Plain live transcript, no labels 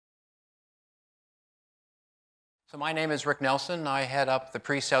So my name is Rick Nelson. I head up the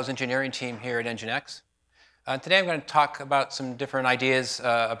pre-sales engineering team here at NGINX. Today I'm going to talk about some different ideas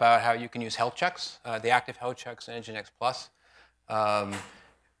about how you can use health checks, the active health checks in NGINX Plus,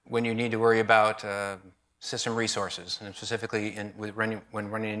 when you need to worry about system resources, and specifically when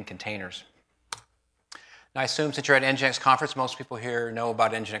running in containers. Now I assume since you're at NGINX conference, most people here know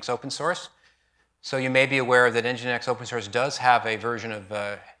about NGINX open source. So you may be aware that NGINX open source does have a version of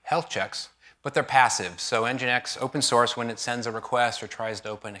health checks, but they're passive. So NGINX open source, when it sends a request or tries to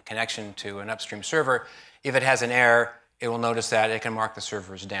open a connection to an upstream server, if it has an error, it will notice that it can mark the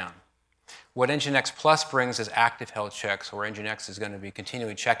servers down. What NGINX Plus brings is active health checks, where NGINX is going to be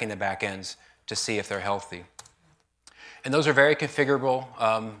continually checking the backends to see if they're healthy. And those are very configurable.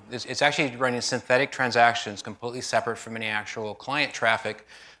 It's actually running synthetic transactions completely separate from any actual client traffic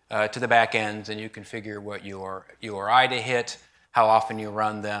to the backends, and you configure what URI to hit, how often you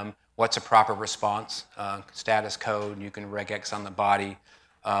run them, what's a proper response, status code, you can regex on the body,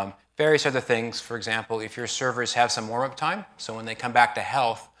 various other things. For example, if your servers have some warm-up time, so when they come back to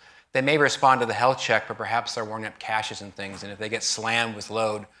health, they may respond to the health check, but perhaps they're warming up caches and things, and if they get slammed with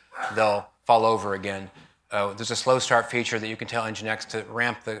load, they'll fall over again. There's a slow start feature that you can tell NGINX to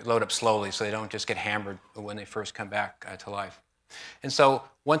ramp the load up slowly so they don't just get hammered when they first come back to life. And so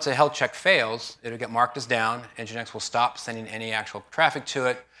once a health check fails, it'll get marked as down. NGINX will stop sending any actual traffic to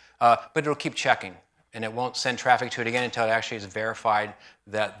it, but it'll keep checking. And it won't send traffic to it again until it actually is verified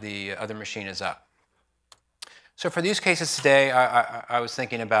that the other machine is up. So for these cases today, I was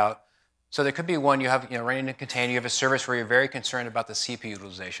thinking about, so there could be one you have running in a container, you have a service where you're very concerned about the CPU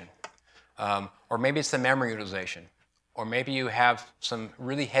utilization. Or maybe it's the memory utilization. Or maybe you have some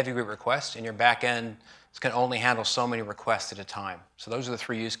really heavyweight requests and your back end can only handle so many requests at a time. So those are the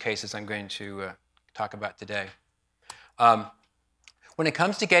three use cases I'm going to talk about today. When it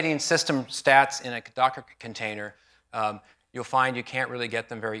comes to getting system stats in a Docker container, you'll find you can't really get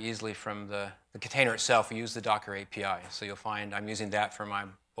them very easily from the container itself. We use the Docker API. So you'll find I'm using that for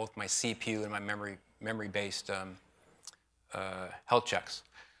both my CPU and my memory-based health checks.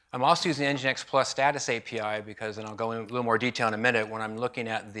 I'm also using NGINX Plus Status API because, and I'll go into a little more detail in a minute, when I'm looking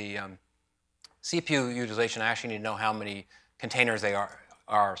at the CPU utilization, I actually need to know how many containers they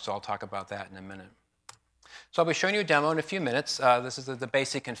are, so I'll talk about that in a minute. So I'll be showing you a demo in a few minutes. This is the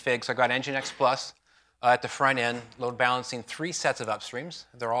basic config. So I've got NGINX Plus at the front end, load balancing 3 sets of upstreams.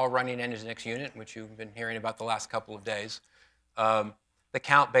 They're all running NGINX Unit, which you've been hearing about the last couple of days. The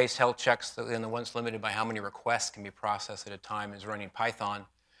count-based health checks, and the ones limited by how many requests can be processed at a time, is running Python.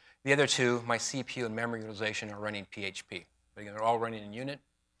 The other two, my CPU and memory utilization, are running PHP. But again, they're all running in Unit.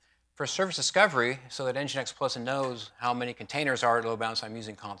 For service discovery, so that NGINX Plus knows how many containers are at load balance, I'm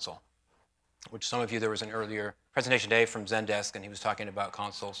using console, which some of you, there was an earlier presentation today from Zendesk, and he was talking about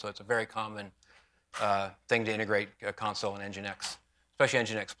console. So it's a very common thing to integrate console and NGINX, especially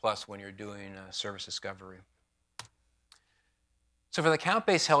NGINX Plus when you're doing service discovery. So for the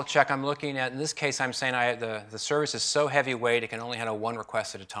count-based health check, I'm looking at, in this case, I'm saying the service is so heavyweight, it can only handle 1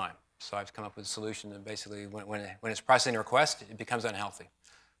 request at a time. So I've come up with a solution that basically, when it's processing a request, it becomes unhealthy.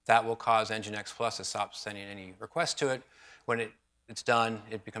 That will cause NGINX Plus to stop sending any requests to it. When it's done,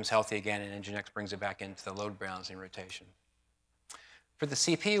 it becomes healthy again, and NGINX brings it back into the load balancing rotation. For the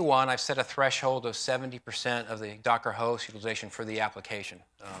CPU one, I've set a threshold of 70% of the Docker host utilization for the application.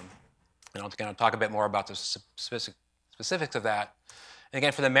 And I'll talk a bit more about the specifics of that. And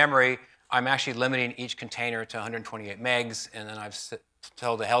again, for the memory, I'm actually limiting each container to 128 megs, and then I've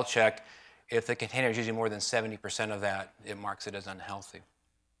told the health check, if the container is using more than 70% of that, it marks it as unhealthy.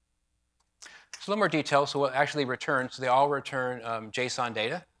 So a little more detail. So what actually returns, so they all return JSON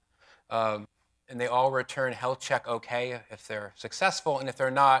data, and they all return health check OK if they're successful, and if they're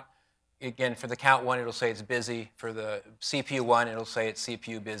not, again, for the count one, it'll say it's busy. For the CPU one, it'll say it's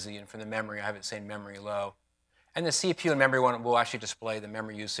CPU busy, and for the memory, I have it saying memory low. And the CPU and memory one will actually display the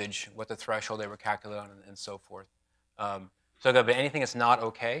memory usage, what the threshold they were calculated on, and so forth. So but anything that's not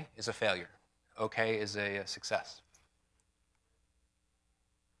OK is a failure. OK is a success.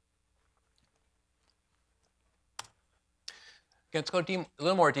 Again, let's go a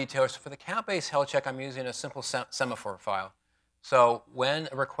little more detail. So for the count-based health check, I'm using a simple semaphore file. So when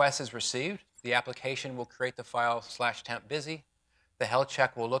a request is received, the application will create the file /temp_busy. The health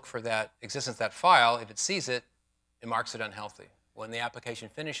check will look for that existence of that file. If it sees it, it marks it unhealthy. When the application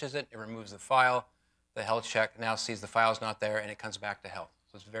finishes it, it removes the file. The health check now sees the file's not there, and it comes back to health.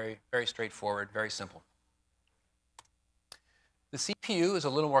 So it's very, very straightforward, very simple. The CPU is a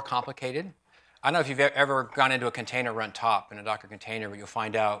little more complicated. I don't know if you've ever gone into a container run top in a Docker container, but you'll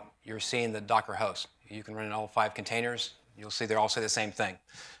find out you're seeing the Docker host. You can run in all 5 containers. You'll see they all say the same thing.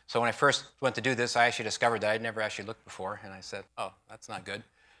 So when I first went to do this, I actually discovered that I'd never actually looked before, and I said, oh, that's not good.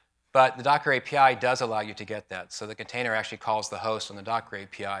 But the Docker API does allow you to get that. So the container actually calls the host on the Docker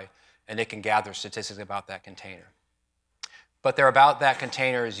API, and it can gather statistics about that container. But they're about that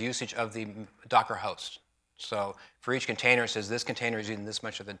container's usage of the Docker host. So for each container, it says this container is using this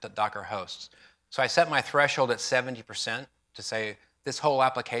much of the Docker hosts. So I set my threshold at 70% to say this whole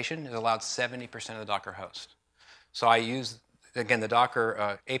application is allowed 70% of the Docker host. So I use, again, the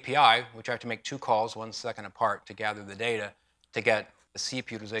Docker API, which I have to make 2 calls 1 second apart to gather the data to get the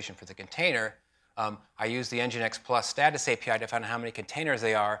CPU utilization for the container. I use the NGINX Plus status API to find out how many containers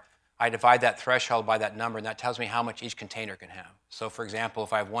they are. I divide that threshold by that number, and that tells me how much each container can have. So for example,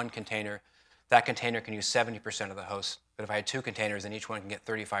 if I have 1 container, that container can use 70% of the host. But if I had 2 containers, then each one can get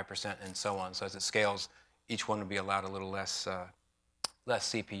 35% and so on. So as it scales, each one will be allowed a little less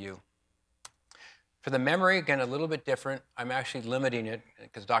CPU. For the memory, again, a little bit different. I'm actually limiting it,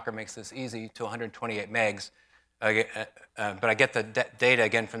 because Docker makes this easy, to 128 megs. But I get the data,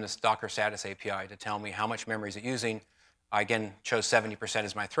 again, from this Docker status API to tell me how much memory is it using. I, again, chose 70%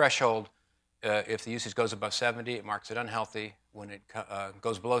 as my threshold. If the usage goes above 70, it marks it unhealthy. When it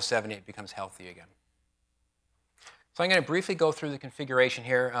goes below 70, it becomes healthy again. So I'm going to briefly go through the configuration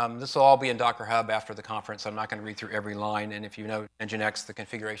here. This will all be in Docker Hub after the conference. I'm not going to read through every line. And if you know NGINX, the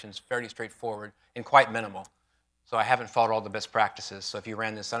configuration is fairly straightforward and quite minimal. So I haven't followed all the best practices. So if you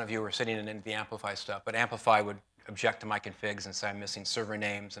ran this, some of you were sitting in the Amplify stuff. But Amplify would object to my configs and say I'm missing server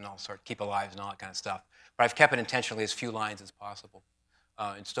names and all sorts, keep alive and all that kind of stuff. But I've kept it intentionally as few lines as possible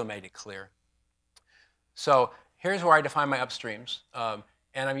and still made it clear. So here's where I define my upstreams.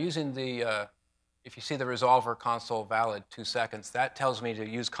 And I'm using the, if you see the resolver console valid 2 seconds, that tells me to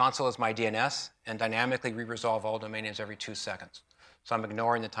use console as my DNS and dynamically re-resolve all domain names every 2 seconds. So I'm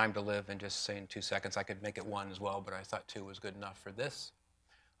ignoring the time to live and just saying 2 seconds. I could make it 1 as well, but I thought 2 was good enough for this.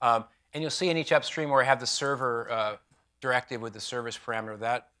 And you'll see in each upstream where I have the server directive with the service parameter.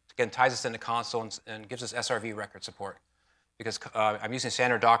 That, again, ties us into console and gives us SRV record support. Because I'm using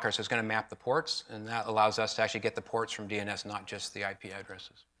standard Docker, so it's going to map the ports, and that allows us to actually get the ports from DNS, not just the IP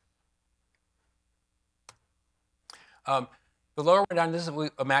addresses. The lower one down, this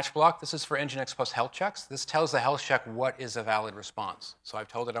is a match block. This is for NGINX Plus health checks. This tells the health check what is a valid response. So I've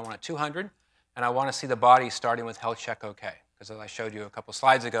told it I want a 200, and I want to see the body starting with health check OK. Because as I showed you a couple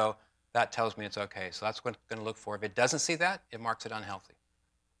slides ago, that tells me it's OK. So that's what I'm going to look for. If it doesn't see that, it marks it unhealthy.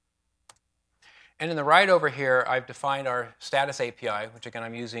 And in the right over here, I've defined our status API, which again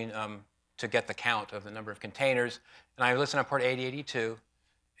I'm using to get the count of the number of containers. And I listen on port 8082.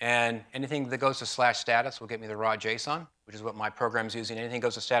 And anything that goes to /status will get me the raw JSON, which is what my program's using. Anything that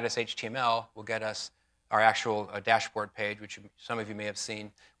goes to status HTML will get us our actual dashboard page, which some of you may have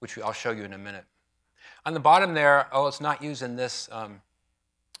seen, which I'll show you in a minute. On the bottom there, oh, it's not used in this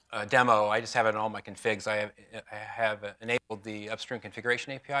demo. I just have it in all my configs. I have enabled the upstream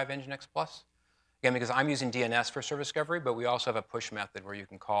configuration API of NGINX Plus. Again, because I'm using DNS for service discovery, but we also have a push method where you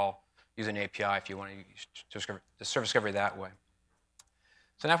can call using an API if you want to use service discovery that way.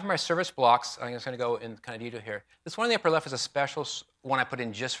 So now for my service blocks, I'm just going to go in kind of detail here. This one in the upper left is a special one I put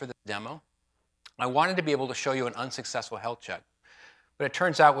in just for the demo. I wanted to be able to show you an unsuccessful health check. But it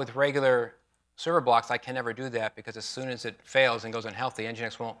turns out with regular server blocks, I can never do that because as soon as it fails and goes unhealthy,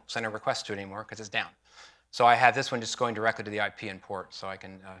 NGINX won't send a request to it anymore because it's down. So I have this one just going directly to the IP and port, so I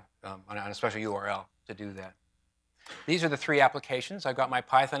can, on a special URL to do that. These are the 3 applications. I've got my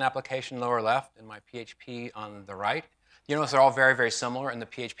Python application lower left and my PHP on the right. You notice they're all very, very similar, and the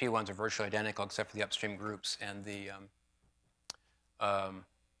PHP ones are virtually identical except for the upstream groups and the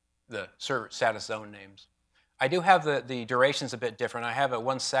server status zone names. I do have the durations a bit different. I have a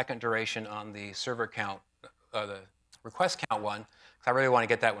 1 second duration on the server count, the request count one, because I really want to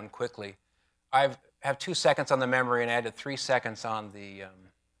get that one quickly. I have 2 seconds on the memory, and I added 3 seconds on the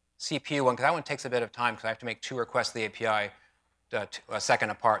CPU one, because that one takes a bit of time, because I have to make 2 requests to the API a second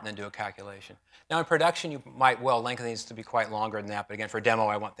apart and then do a calculation. Now in production, you might well lengthen these to be quite longer than that, but again, for demo,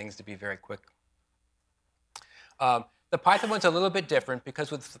 I want things to be very quick. The Python one's a little bit different, because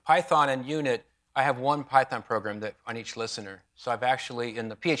with Python and unit, I have 1 Python program that on each listener. So I've actually, in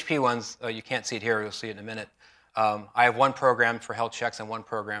the PHP ones, you can't see it here, you'll see it in a minute. I have 1 program for health checks and 1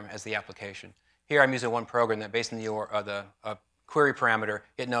 program as the application. Here I'm using 1 program that based on the query parameter,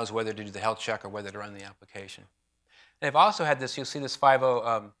 it knows whether to do the health check or whether to run the application. And I've also had this, you'll see this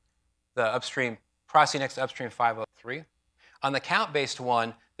 5.0, the upstream, processing next to upstream 5.03. On the count-based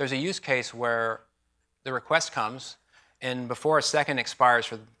one, there's a use case where the request comes, and before a second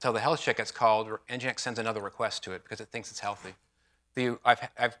expires until the health check gets called, NGINX sends another request to it because it thinks it's healthy.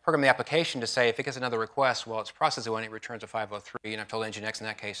 I've programmed the application to say if it gets another request, well, it's processing when it returns a 503, and I've told NGINX in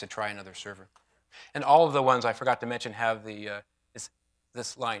that case to try another server. And all of the ones I forgot to mention have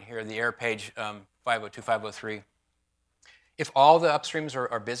this line here, the error page 502, 503. If all the upstreams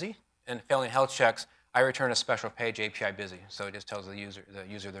are busy and failing health checks, I return a special page API busy. So it just tells the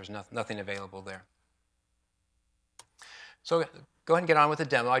user there's nothing available there. So go ahead and get on with the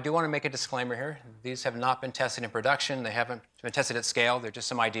demo. I do want to make a disclaimer here. These have not been tested in production. They haven't been tested at scale. They're just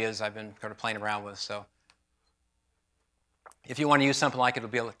some ideas I've been kind of playing around with. So if you want to use something like it, it'll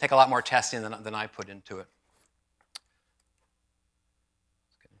be able to take a lot more testing than I put into it.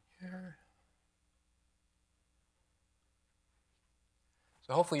 Let's get in here.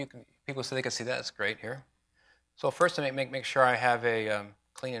 So hopefully people so they can see that. That's great here. So first, to make sure I have a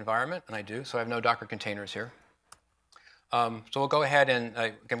clean environment, and I do. So I have no Docker containers here. So we'll go ahead and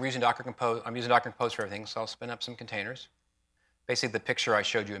again, we're using Docker Compose. I'm using Docker Compose for everything, so I'll spin up some containers. Basically, the picture I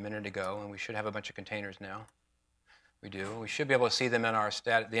showed you a minute ago, and we should have a bunch of containers now. We do. We should be able to see them in our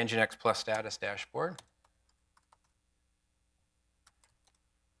the NGINX Plus status dashboard.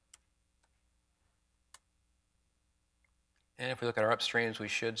 And if we look at our upstreams, we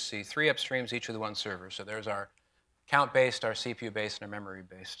should see 3 upstreams, each with one server. So there's our count-based, our CPU-based, and our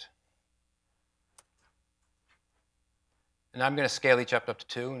memory-based. And I'm going to scale each up to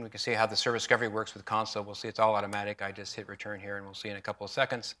 2, and we can see how the service discovery works with console. We'll see it's all automatic. I just hit return here, and we'll see in a couple of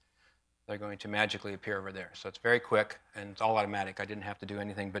seconds they're going to magically appear over there. So it's very quick, and it's all automatic. I didn't have to do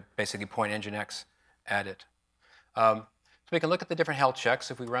anything but basically point NGINX at it. So we can look at the different health checks.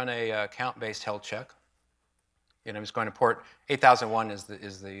 If we run a count-based health check, and I'm just going to port 8001 is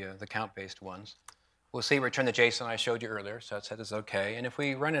the count-based ones. We'll see return the JSON I showed you earlier, so it said it's OK. And if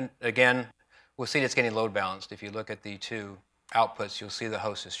we run it again, we'll see it's getting load balanced. If you look at the 2 outputs, you'll see the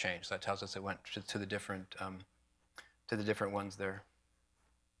host has changed. That tells us it went to the different ones there.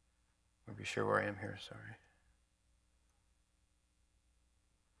 I'll be sure where I am here. Sorry.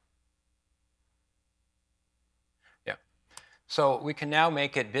 Yeah. So we can now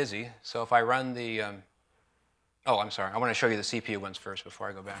make it busy. So if I run the oh, I'm sorry. I want to show you the CPU ones first before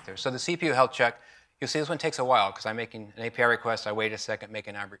I go back there. So the CPU health check, you'll see this one takes a while because I'm making an API request. I wait a second, make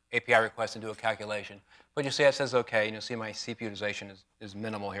an API request, and do a calculation. But you see it says OK, and you'll see my CPU utilization is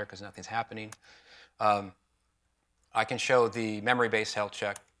minimal here because nothing's happening. I can show the memory-based health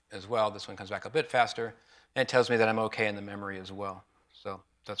check as well. This one comes back a bit faster, and it tells me that I'm OK in the memory as well. So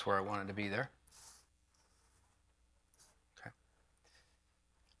that's where I wanted to be there.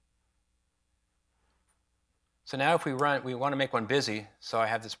 So now if we want to make one busy, so I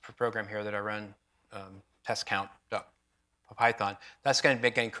have this program here that I run test count Python. That's going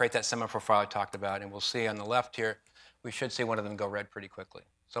to create that semaphore file I talked about, and we'll see on the left here, we should see one of them go red pretty quickly.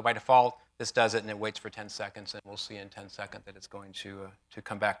 So by default, this does it, and it waits for 10 seconds, and we'll see in 10 seconds that it's going to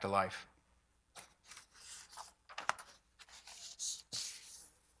come back to life.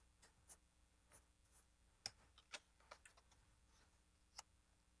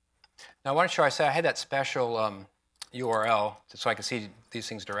 Now I want to show, I said I had that special URL so I can see these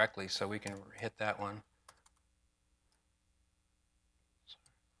things directly, so we can hit that one.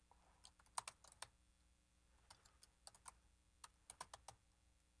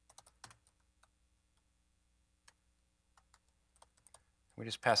 We're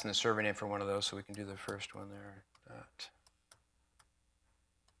just passing the server name for one of those, so we can do the first one there.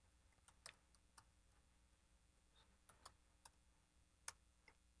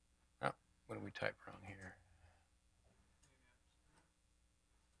 Oh, what did we type wrong here?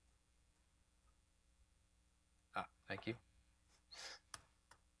 Ah, thank you.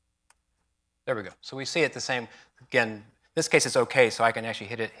 There we go. So we see it the same. Again, in this case it's OK, so I can actually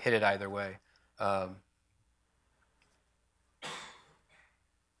hit it either way.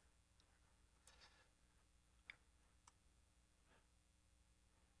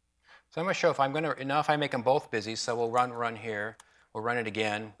 So I'm going to show if I'm going to, now if I make them both busy, so we'll run here, we'll run it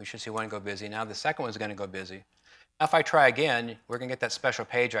again, we should see one go busy. Now the second one's going to go busy. Now if I try again, we're going to get that special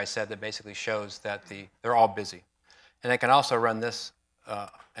page I said that basically shows that they're all busy. And I can also run this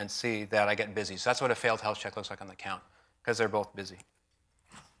and see that I get busy. So that's what a failed health check looks like on the count, because they're both busy.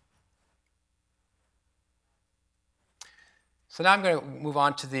 So now I'm going to move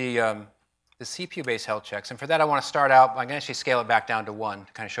on to the CPU-based health checks. And for that, I want to start out, I'm going to actually scale it back down to 1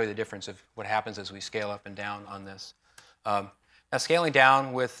 to kind of show you the difference of what happens as we scale up and down on this. Now, scaling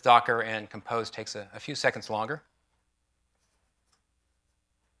down with Docker and Compose takes a few seconds longer.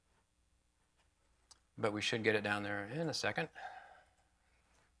 But we should get it down there in a second.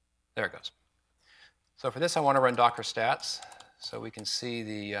 There it goes. So for this, I want to run Docker stats so we can see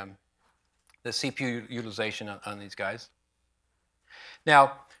the CPU utilization on these guys.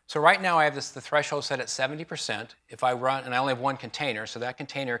 Now, so right now I have the threshold set at 70%. If I run, and I only have one container, so that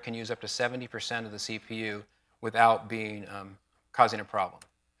container can use up to 70% of the CPU without causing a problem.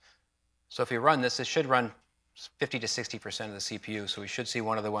 So if we run this, it should run 50 to 60% of the CPU. So we should see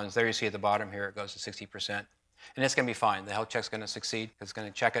one of the ones there you see at the bottom here, it goes to 60%. And it's going to be fine. The health check's going to succeed because it's going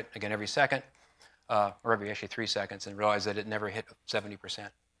to check it again every second, or every actually 3 seconds, and realize that it never hit 70%.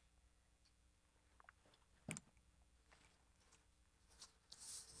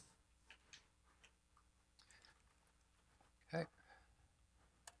 Okay.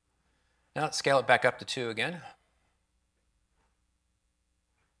 Now let's scale it back up to 2 again.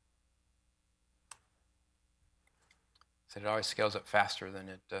 So it always scales up faster than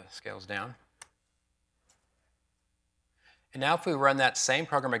it scales down. And now if we run that same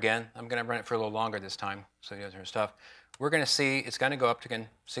program again, I'm going to run it for a little longer this time, so you guys hear stuff. We're going to see it's going to go up to again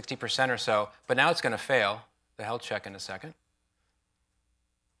 60% or so, but now it's going to fail the health check in a second.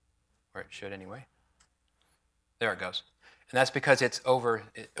 Or it should anyway. There it goes. And that's because it's over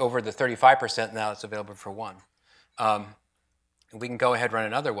the 35% now it's available for 1. And we can go ahead and run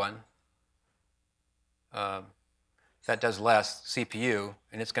another one. That does less CPU,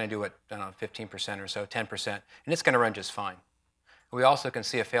 and it's going to do it, I don't know, 15% or so, 10%, and it's going to run just fine. We also can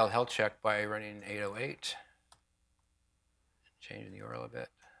see a failed health check by running 808. Changing the URL a bit.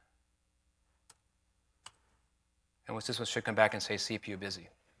 And this one should come back and say CPU busy,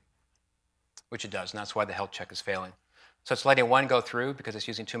 which it does, and that's why the health check is failing. So it's letting one go through because it's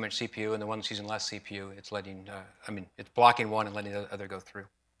using too much CPU, and the one that's using less CPU, it's letting, it's blocking one and letting the other go through.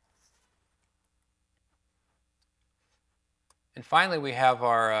 And finally, we have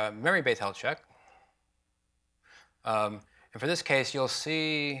our memory-based health check. And for this case, you'll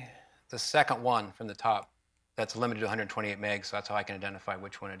see the second one from the top. That's limited to 128 megs, so that's how I can identify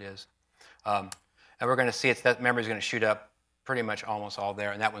which one it is. And we're going to see that memory is going to shoot up pretty much almost all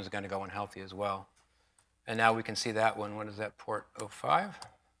there, and that one's going to go unhealthy as well. And now we can see that one. What is that, port 05?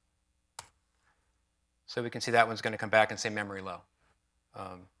 So we can see that one's going to come back and say memory low.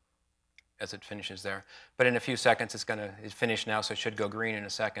 As it finishes there. But in a few seconds, it's finished now, so it should go green in a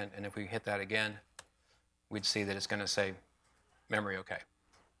second. And if we hit that again, we'd see that it's going to say memory OK.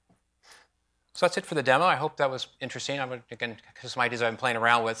 So that's it for the demo. I hope that was interesting. Again, some ideas I've been playing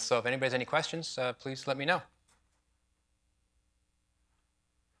around with. So if anybody has any questions, please let me know.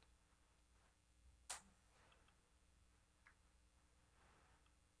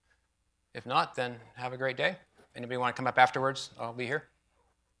 If not, then have a great day. Anybody want to come up afterwards? I'll be here.